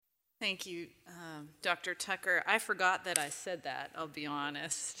Thank you, Dr. Tucker. I forgot that I said that, I'll be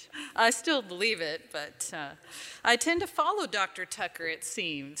honest. I still believe it, but I tend to follow Dr. Tucker, it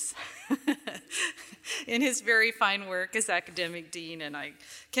seems, in his very fine work as academic dean, and I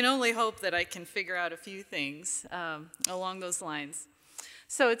can only hope that I can figure out a few things along those lines.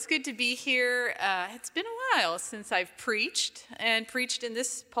 So it's good to be here. It's been a while since I've preached in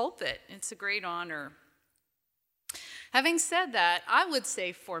this pulpit. It's a great honor. Having said that, I would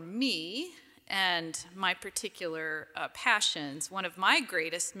say for me and my particular passions, one of my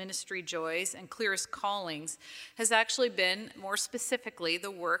greatest ministry joys and clearest callings has actually been, more specifically,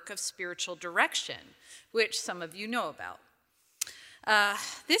 the work of spiritual direction, which some of you know about.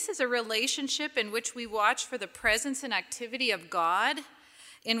 This is a relationship in which we watch for the presence and activity of God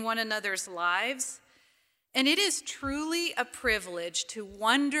in one another's lives, and it is truly a privilege to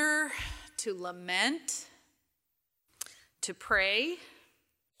wonder, to lament, to pray,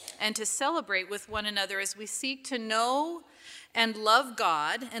 and to celebrate with one another as we seek to know and love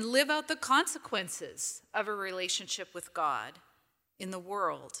God and live out the consequences of a relationship with God in the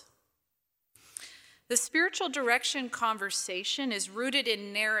world. The spiritual direction conversation is rooted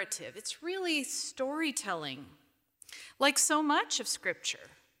in narrative. It's really storytelling, like so much of Scripture,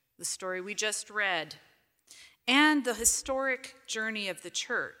 the story we just read, and the historic journey of the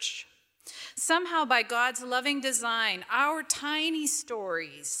church. Somehow, by God's loving design, our tiny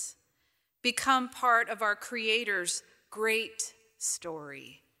stories become part of our Creator's great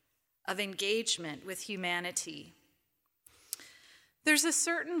story of engagement with humanity. There's a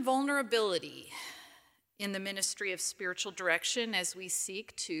certain vulnerability in the ministry of spiritual direction as we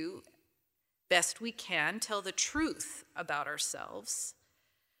seek to, best we can, tell the truth about ourselves.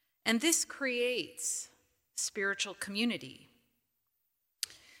 And this creates spiritual community.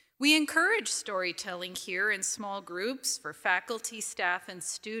 We encourage storytelling here in small groups for faculty, staff, and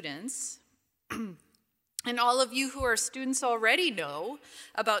students. And all of you who are students already know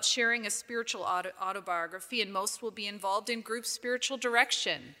about sharing a spiritual autobiography, and most will be involved in group spiritual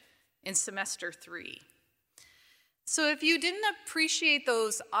direction in semester 3. So if you didn't appreciate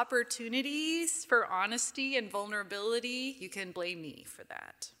those opportunities for honesty and vulnerability, you can blame me for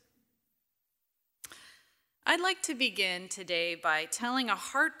that. I'd like to begin today by telling a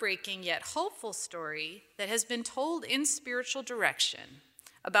heartbreaking yet hopeful story that has been told in spiritual direction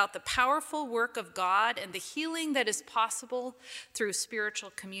about the powerful work of God and the healing that is possible through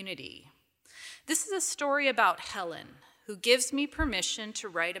spiritual community. This is a story about Helen, who gives me permission to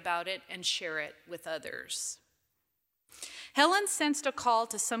write about it and share it with others. Helen sensed a call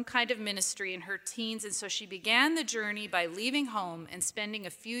to some kind of ministry in her teens, and so she began the journey by leaving home and spending a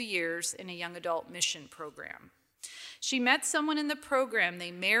few years in a young adult mission program. She met someone in the program,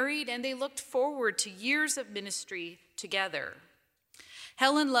 they married, and they looked forward to years of ministry together.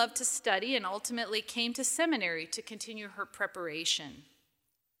 Helen loved to study and ultimately came to seminary to continue her preparation.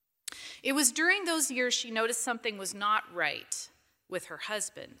 It was during those years she noticed something was not right with her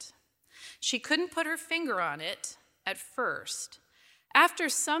husband. She couldn't put her finger on it at first. After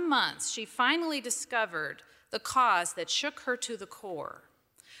some months, she finally discovered the cause that shook her to the core.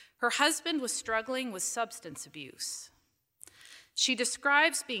 Her husband was struggling with substance abuse. She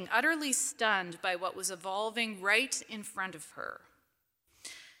describes being utterly stunned by what was evolving right in front of her.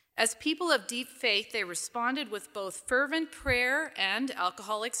 As people of deep faith, they responded with both fervent prayer and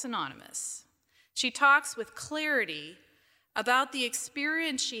Alcoholics Anonymous. She talks with clarity about the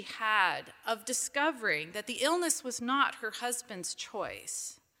experience she had of discovering that the illness was not her husband's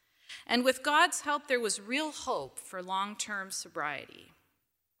choice. And with God's help, there was real hope for long-term sobriety.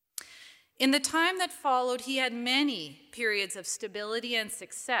 In the time that followed, he had many periods of stability and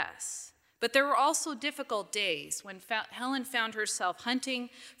success, but there were also difficult days when Helen found herself hunting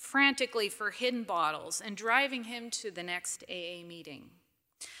frantically for hidden bottles and driving him to the next AA meeting.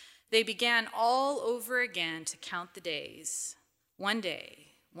 They began all over again to count the days. 1 day,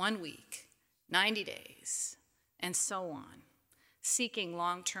 1 week, 90 days, and so on, seeking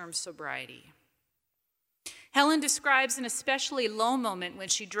long-term sobriety. Helen describes an especially low moment when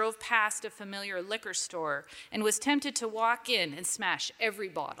she drove past a familiar liquor store and was tempted to walk in and smash every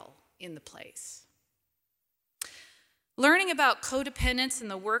bottle in the place. Learning about codependence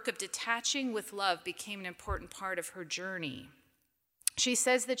and the work of detaching with love became an important part of her journey. She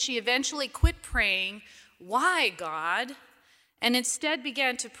says that she eventually quit praying, "Why, God?" and instead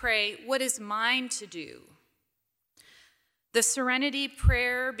began to pray, "What is mine to do?" The serenity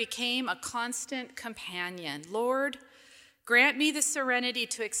prayer became a constant companion. Lord, grant me the serenity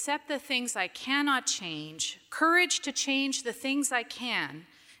to accept the things I cannot change, courage to change the things I can,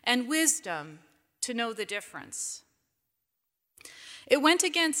 and wisdom to know the difference. It went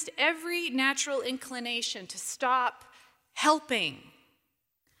against every natural inclination to stop helping,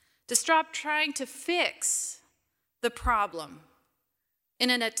 to stop trying to fix the problem in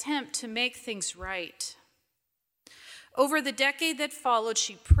an attempt to make things right. Over the decade that followed,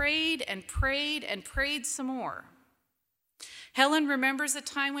 she prayed and prayed and prayed some more. Helen remembers a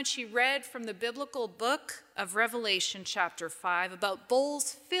time when she read from the biblical book of Revelation, chapter 5, about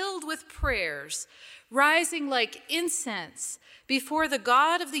bowls filled with prayers, rising like incense before the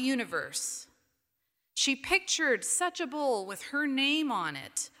God of the universe. She pictured such a bowl with her name on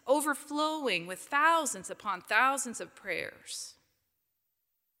it, overflowing with thousands upon thousands of prayers.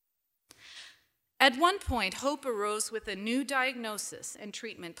 At one point, hope arose with a new diagnosis and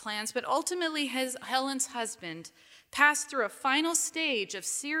treatment plans, but ultimately Helen's husband passed through a final stage of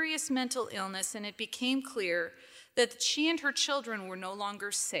serious mental illness, and it became clear that she and her children were no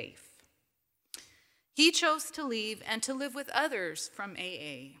longer safe. He chose to leave and to live with others from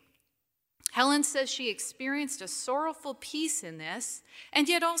AA. Helen says she experienced a sorrowful peace in this, and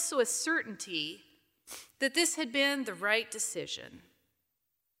yet also a certainty that this had been the right decision.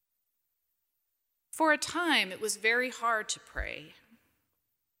 For a time, it was very hard to pray,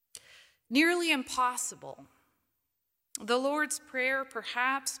 nearly impossible. The Lord's Prayer,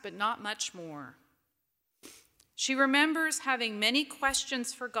 perhaps, but not much more. She remembers having many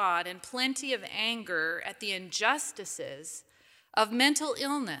questions for God and plenty of anger at the injustices of mental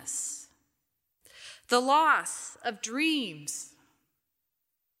illness, the loss of dreams.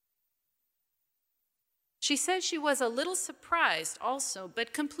 She says she was a little surprised also,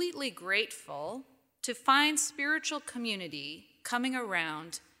 but completely grateful to find spiritual community coming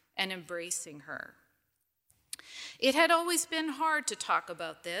around and embracing her. It had always been hard to talk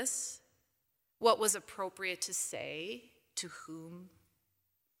about this, what was appropriate to say, to whom.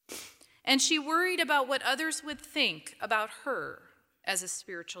 And she worried about what others would think about her as a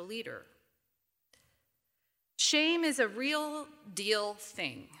spiritual leader. Shame is a real deal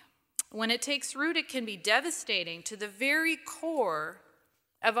thing. When it takes root, it can be devastating to the very core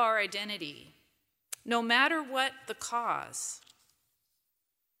of our identity, no matter what the cause.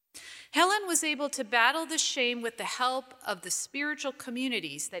 Helen was able to battle the shame with the help of the spiritual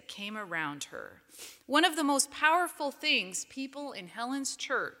communities that came around her. One of the most powerful things people in Helen's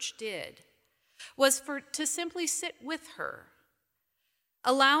church did was to simply sit with her,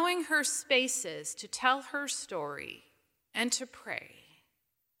 allowing her spaces to tell her story and to pray.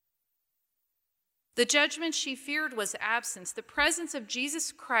 The judgment she feared was absence. The presence of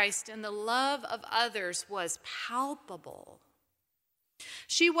Jesus Christ and the love of others was palpable.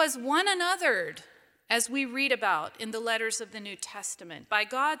 She was one anothered, as we read about in the letters of the New Testament, by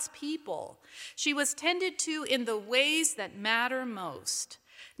God's people. She was tended to in the ways that matter most,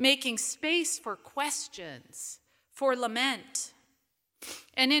 making space for questions, for lament.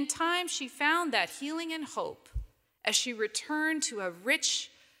 And in time, she found that healing and hope as she returned to a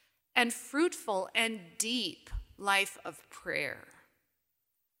rich and fruitful and deep life of prayer.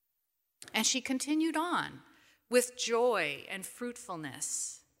 And she continued on with joy and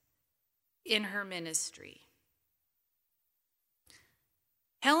fruitfulness in her ministry.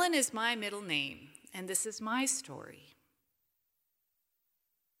 Helen is my middle name, and this is my story.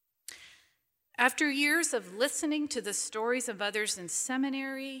 After years of listening to the stories of others in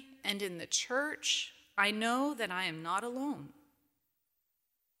seminary and in the church, I know that I am not alone.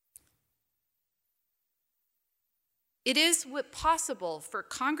 It is possible for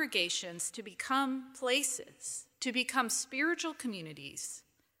congregations to become places, to become spiritual communities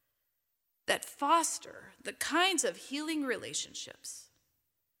that foster the kinds of healing relationships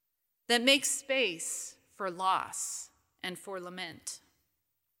that make space for loss and for lament.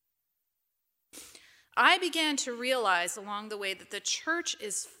 I began to realize along the way that the church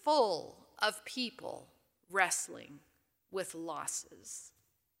is full of people wrestling with losses.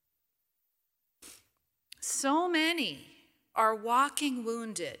 So many are walking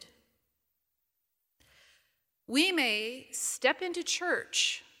wounded. We may step into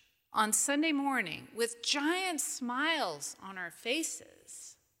church on Sunday morning with giant smiles on our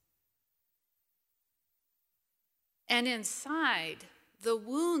faces. And inside, the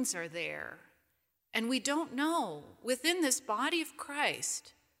wounds are there, and we don't know within this body of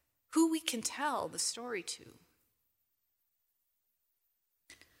Christ who we can tell the story to.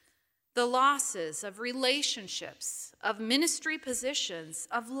 The losses of relationships, of ministry positions,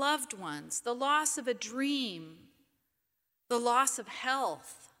 of loved ones, the loss of a dream, the loss of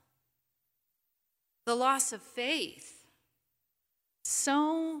health, the loss of faith.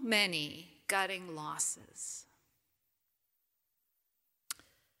 So many gutting losses.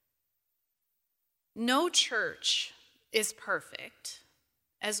 No church is perfect,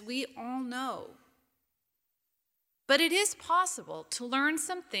 as we all know. But it is possible to learn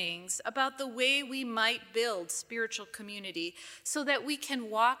some things about the way we might build spiritual community so that we can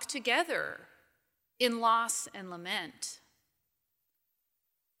walk together in loss and lament.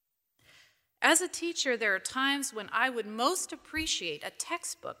 As a teacher, there are times when I would most appreciate a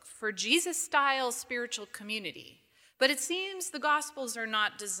textbook for Jesus-style spiritual community. But it seems the Gospels are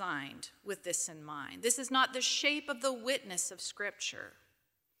not designed with this in mind. This is not the shape of the witness of Scripture.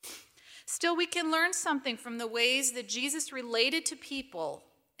 Still, we can learn something from the ways that Jesus related to people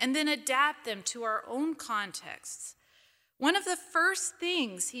and then adapt them to our own contexts. One of the first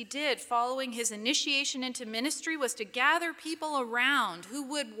things he did following his initiation into ministry was to gather people around who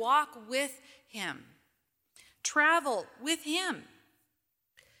would walk with him, travel with him,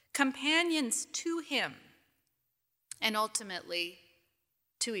 companions to him, and ultimately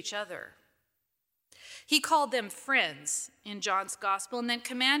to each other. He called them friends in John's gospel and then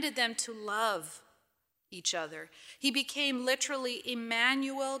commanded them to love each other. He became literally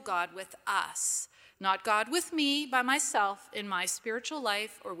Emmanuel, God with us. Not God with me by myself in my spiritual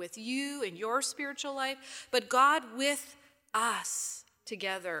life or with you in your spiritual life, but God with us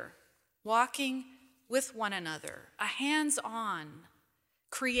together, walking with one another, a hands-on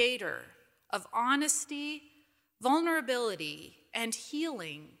creator of honesty, vulnerability, and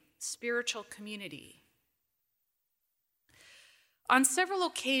healing spiritual community. On several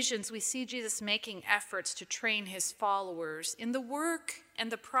occasions, we see Jesus making efforts to train his followers in the work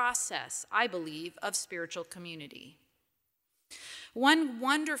and the process, I believe, of spiritual community. One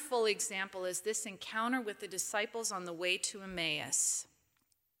wonderful example is this encounter with the disciples on the way to Emmaus.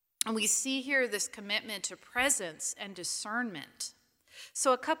 And we see here this commitment to presence and discernment.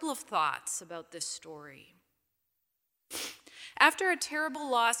 So a couple of thoughts about this story. After a terrible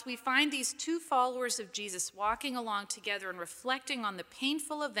loss, we find these two followers of Jesus walking along together and reflecting on the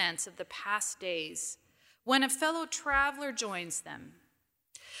painful events of the past days when a fellow traveler joins them.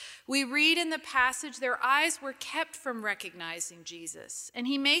 We read in the passage their eyes were kept from recognizing Jesus, and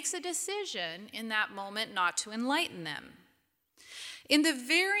he makes a decision in that moment not to enlighten them. In the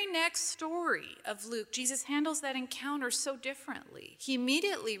very next story of Luke, Jesus handles that encounter so differently. He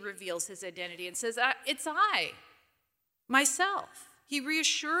immediately reveals his identity and says, "It's I. Myself." He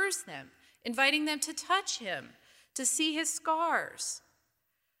reassures them, inviting them to touch him, to see his scars.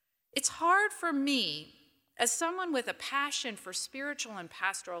 It's hard for me, as someone with a passion for spiritual and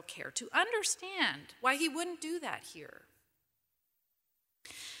pastoral care, to understand why he wouldn't do that here.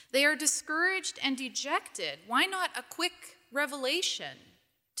 They are discouraged and dejected. Why not a quick revelation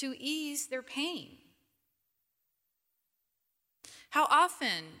to ease their pain? How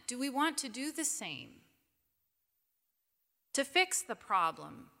often do we want to do the same? To fix the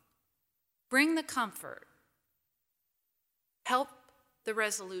problem, bring the comfort, help the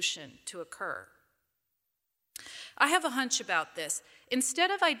resolution to occur. I have a hunch about this.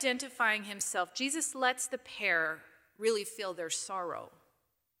 Instead of identifying himself, Jesus lets the pair really feel their sorrow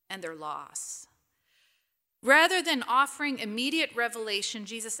and their loss. Rather than offering immediate revelation,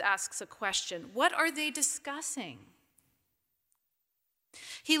 Jesus asks a question. What are they discussing?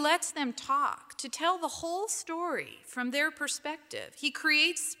 He lets them talk, to tell the whole story from their perspective. He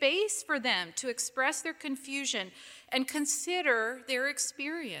creates space for them to express their confusion and consider their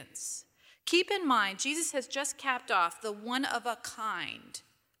experience. Keep in mind, Jesus has just capped off the one-of-a-kind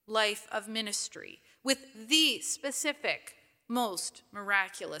life of ministry with the specific, most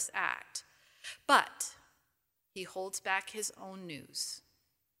miraculous act. But he holds back his own news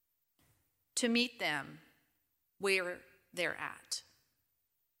to meet them where they're at.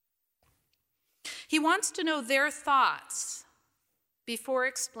 He wants to know their thoughts before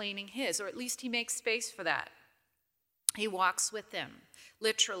explaining his, or at least he makes space for that. He walks with them,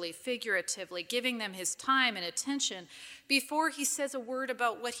 literally, figuratively, giving them his time and attention before he says a word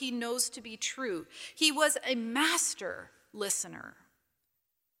about what he knows to be true. He was a master listener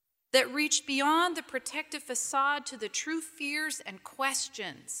that reached beyond the protective facade to the true fears and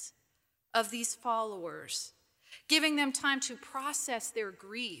questions of these followers, giving them time to process their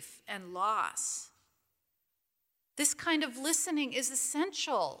grief and loss. This kind of listening is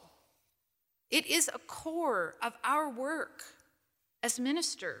essential. It is a core of our work as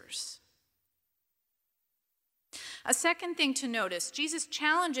ministers. A second thing to notice, Jesus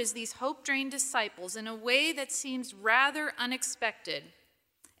challenges these hope-drained disciples in a way that seems rather unexpected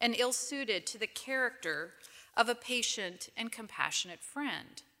and ill-suited to the character of a patient and compassionate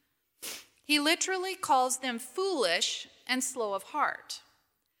friend. He literally calls them foolish and slow of heart.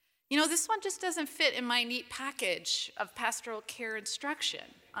 You know, this one just doesn't fit in my neat package of pastoral care instruction,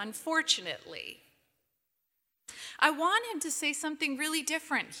 unfortunately. I want him to say something really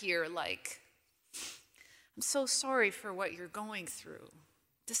different here, like, I'm so sorry for what you're going through.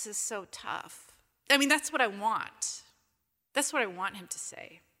 This is so tough. I mean, that's what I want. That's what I want him to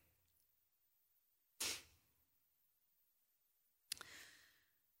say.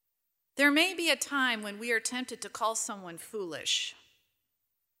 There may be a time when we are tempted to call someone foolish.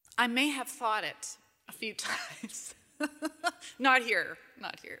 I may have thought it a few times. Not here.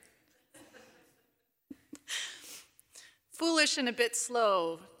 Foolish and a bit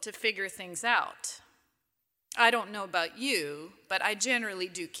slow to figure things out. I don't know about you, but I generally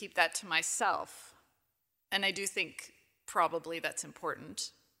do keep that to myself. And I do think probably that's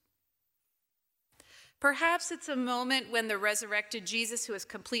important. Perhaps it's a moment when the resurrected Jesus, who has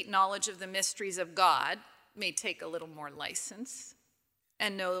complete knowledge of the mysteries of God, may take a little more license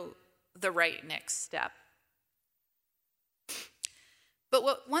and know the right next step.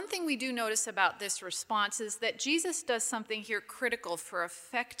 But one thing we do notice about this response is that Jesus does something here critical for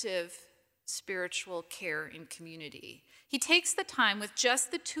effective spiritual care in community. He takes the time with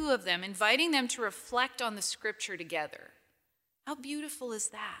just the two of them, inviting them to reflect on the scripture together. How beautiful is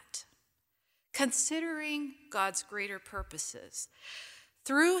that? Considering God's greater purposes.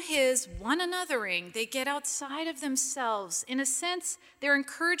 Through his one anothering, they get outside of themselves. In a sense, they're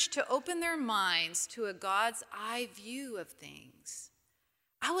encouraged to open their minds to a God's eye view of things.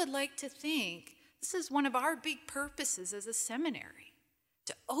 I would like to think this is one of our big purposes as a seminary,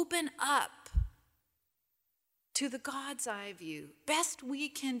 to open up to the God's eye view, best we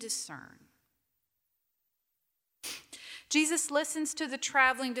can discern. Jesus listens to the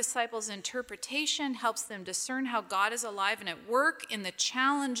traveling disciples' interpretation, helps them discern how God is alive and at work in the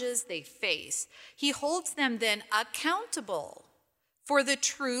challenges they face. He holds them then accountable for the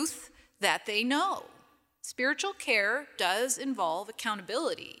truth that they know. Spiritual care does involve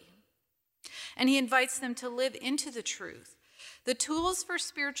accountability. And he invites them to live into the truth. The tools for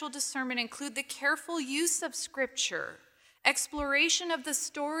spiritual discernment include the careful use of Scripture, exploration of the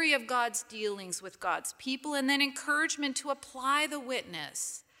story of God's dealings with God's people, and then encouragement to apply the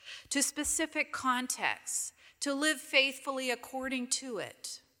witness to specific contexts, to live faithfully according to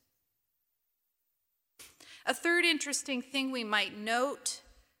it. A third interesting thing we might note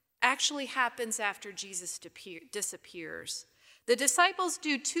actually happens after Jesus disappears. The disciples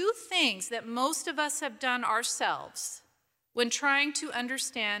do two things that most of us have done ourselves when trying to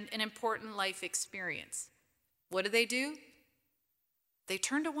understand an important life experience. What do? They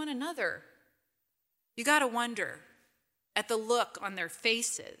turn to one another. You got to wonder at the look on their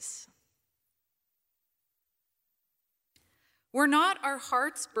faces. Were not our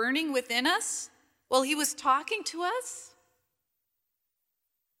hearts burning within us while he was talking to us?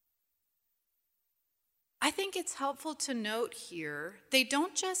 I think it's helpful to note here, they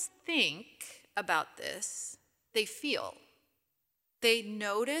don't just think about this, they feel. They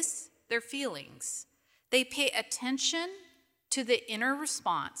notice their feelings. They pay attention to the inner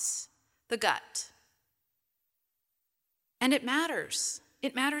response, the gut. And it matters.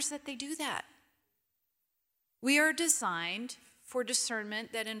 It matters that they do that. We are designed for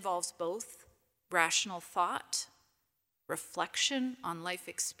discernment that involves both rational thought, reflection on life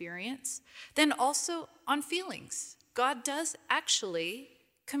experience, then also on feelings. God does actually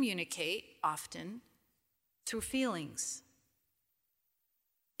communicate often through feelings.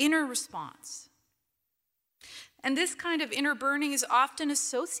 Inner response. And this kind of inner burning is often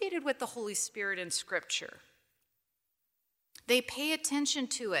associated with the Holy Spirit in Scripture. They pay attention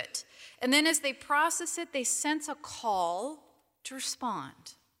to it, and then as they process it, they sense a call to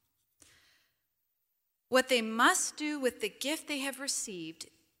respond. What they must do with the gift they have received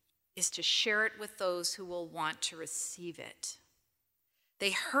is to share it with those who will want to receive it.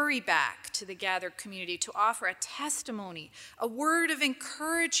 They hurry back to the gathered community to offer a testimony, a word of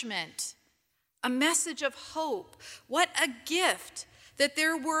encouragement, a message of hope. What a gift that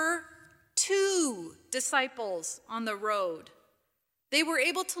there were 2 disciples on the road. They were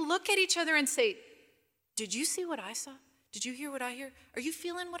able to look at each other and say, "Did you see what I saw? Did you hear what I hear? Are you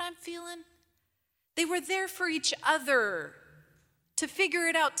feeling what I'm feeling?" They were there for each other to figure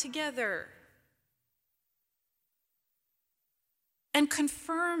it out together and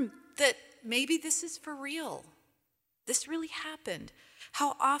confirm that maybe this is for real. This really happened.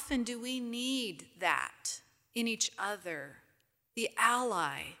 How often do we need that in each other? The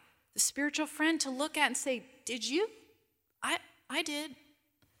ally, the spiritual friend to look at and say, "Did you? I did."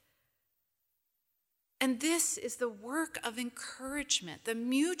 And this is the work of encouragement, the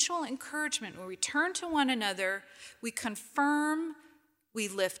mutual encouragement where we turn to one another, we confirm, we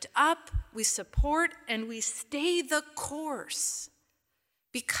lift up, we support, and we stay the course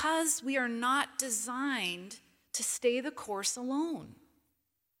because we are not designed to stay the course alone.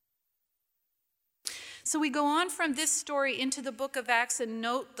 So we go on from this story into the book of Acts and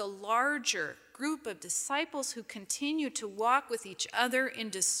note the larger group of disciples who continue to walk with each other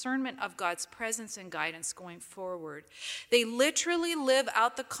in discernment of God's presence and guidance going forward. They literally live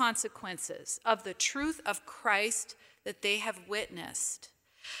out the consequences of the truth of Christ that they have witnessed.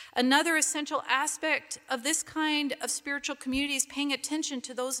 Another essential aspect of this kind of spiritual community is paying attention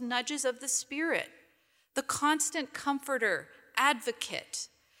to those nudges of the Spirit, the constant comforter, advocate,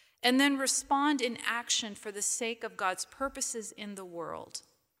 and then respond in action for the sake of God's purposes in the world.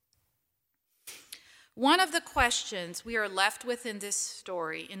 One of the questions we are left with in this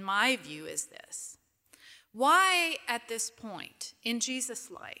story, in my view, is this: why at this point in Jesus'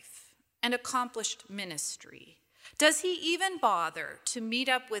 life and accomplished ministry does he even bother to meet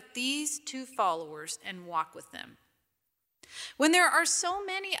up with these two followers and walk with them, when there are so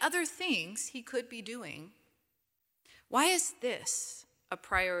many other things he could be doing? Why is this a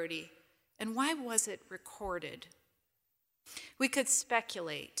priority, and why was it recorded? We could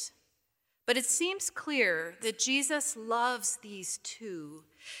speculate, but it seems clear that Jesus loves these two.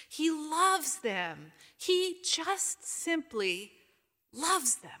 He loves them. He just simply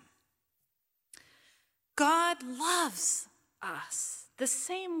loves them. God loves us the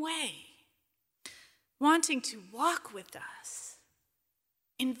same way, wanting to walk with us,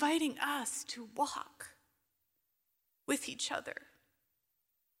 inviting us to walk with each other.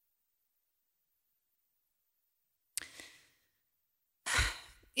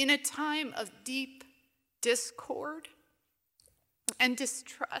 In a time of deep discord and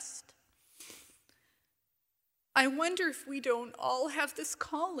distrust, I wonder if we don't all have this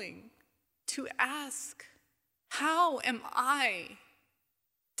calling to ask, how am I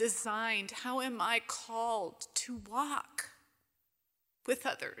designed? How am I called to walk with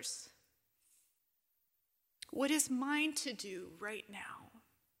others? What is mine to do right now?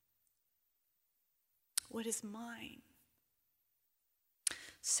 What is mine?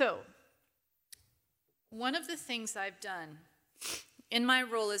 So, one of the things I've done in my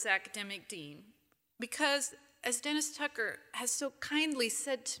role as academic dean, because as Dennis Tucker has so kindly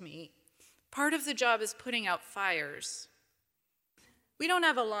said to me, part of the job is putting out fires. We don't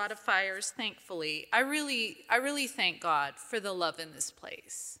have a lot of fires, thankfully. I really thank God for the love in this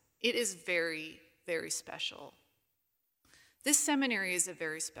place. It is very, very special. This seminary is a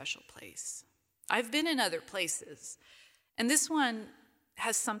very special place. I've been in other places, and this one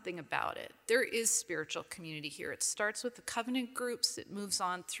has something about it. There is spiritual community here. It starts with the covenant groups. It moves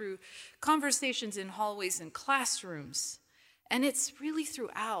on through conversations in hallways and classrooms, and it's really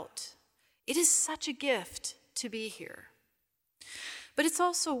throughout. It is such a gift to be here. But it's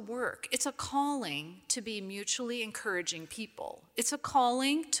also work. It's a calling to be mutually encouraging people. It's a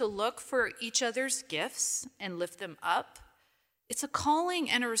calling to look for each other's gifts and lift them up. It's a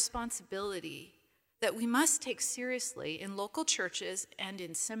calling and a responsibility that we must take seriously in local churches and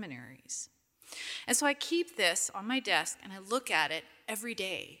in seminaries. And so I keep this on my desk and I look at it every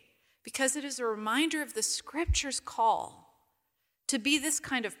day because it is a reminder of the Scripture's call to be this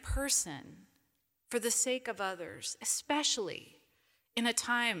kind of person for the sake of others, especially in a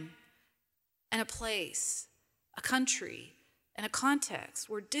time and a place, a country, and a context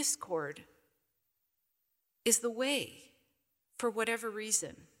where discord is the way for whatever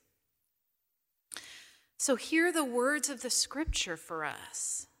reason. So hear the words of the Scripture for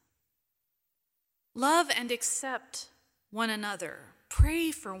us. Love and accept one another. Pray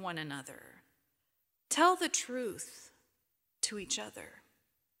for one another. Tell the truth to each other.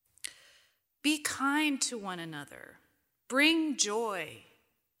 Be kind to one another. Bring joy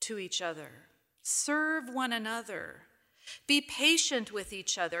to each other. Serve one another. Be patient with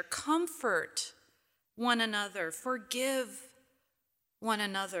each other. Comfort one another. Forgive one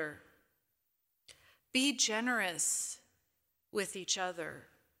another. Be generous with each other.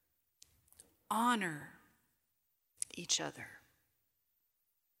 Honor each other.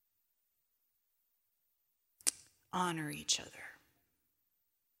 Honor each other.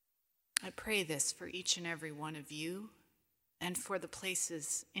 I pray this for each and every one of you and for the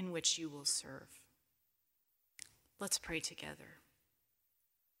places in which you will serve. Let's pray together.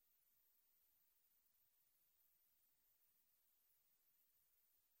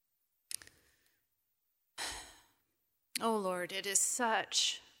 Oh Lord, it is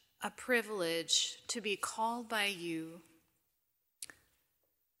such a privilege to be called by you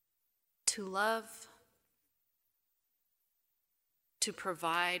to love, to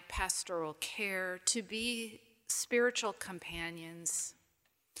provide pastoral care, to be spiritual companions,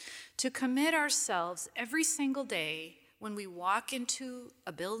 to commit ourselves every single day when we walk into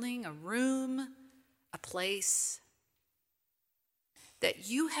a building, a room, a place, that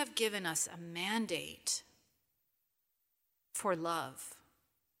you have given us a mandate for love,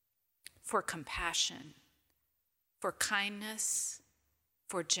 for compassion, for kindness,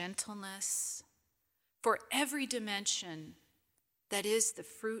 for gentleness, for every dimension that is the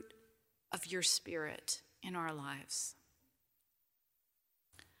fruit of your Spirit in our lives.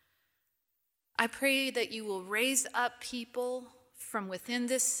 I pray that you will raise up people from within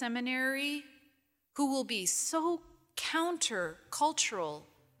this seminary who will be so counter-cultural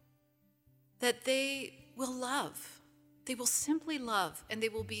that they will love. They will simply love, and they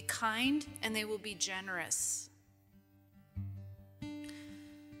will be kind, and they will be generous.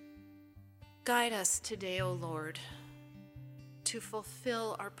 Guide us today, O Lord, to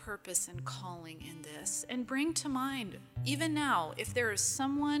fulfill our purpose and calling in this, and bring to mind, even now, if there is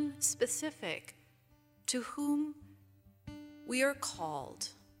someone specific to whom we are called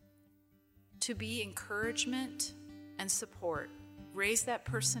to be encouragement and support. Raise that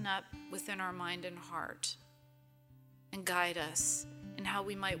person up within our mind and heart, and guide us in how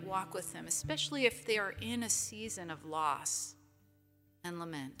we might walk with them, especially if they are in a season of loss and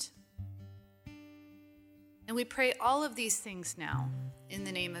lament. And we pray all of these things now in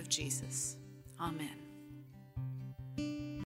the name of Jesus. Amen.